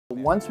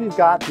Once we've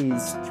got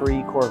these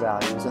 3 core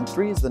values, and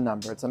 3 is the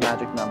number, it's a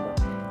magic number.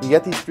 You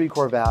get these 3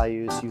 core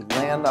values, you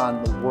land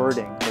on the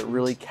wording that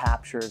really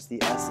captures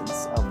the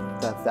essence of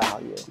the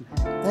value.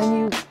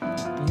 Then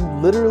you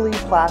literally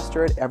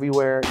plaster it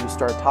everywhere. You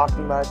start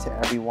talking about it to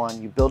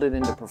everyone. You build it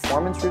into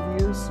performance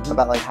reviews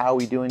about like, how are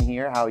we doing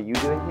here? How are you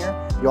doing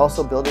here? You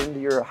also build it into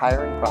your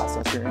hiring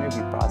process, your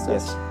interview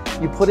process.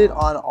 Yes. You put it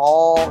on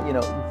all, you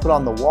put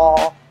on the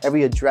wall,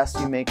 every address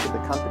you make to the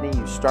company,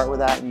 you start with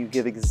that and you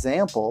give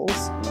examples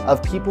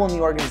of people in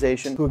the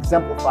organization who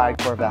exemplify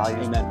core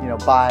values,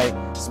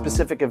 by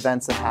specific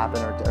events that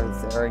happen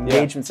or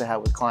engagements they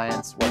have with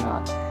clients,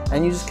 whatnot.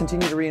 And you just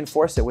continue to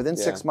reinforce it. Within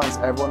 6 months,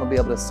 everyone will be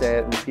able to say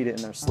it and repeat it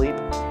in their sleep.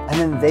 And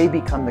then they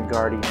become the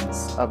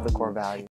guardians of the core value.